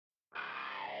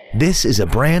This is a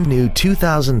brand new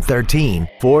 2013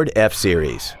 Ford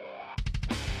F-Series.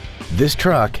 This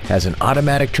truck has an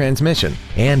automatic transmission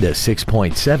and a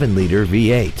 6.7-liter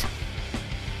V8.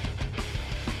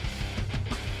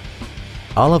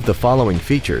 All of the following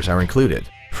features are included: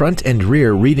 front and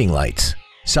rear reading lights,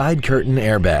 side curtain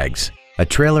airbags, a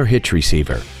trailer hitch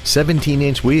receiver,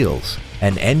 17-inch wheels,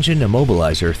 an engine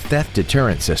immobilizer theft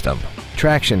deterrent system,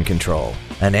 traction control,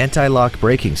 an anti-lock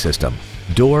braking system,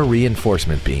 door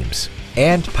reinforcement beams,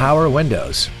 and power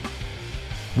windows.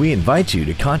 We invite you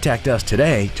to contact us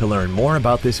today to learn more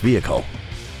about this vehicle.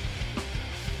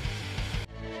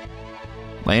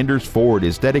 Landers Ford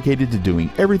is dedicated to doing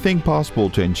everything possible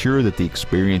to ensure that the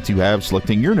experience you have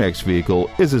selecting your next vehicle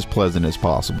is as pleasant as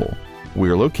possible. We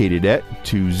are located at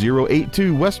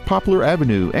 2082 West Poplar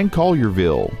Avenue in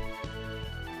Collierville.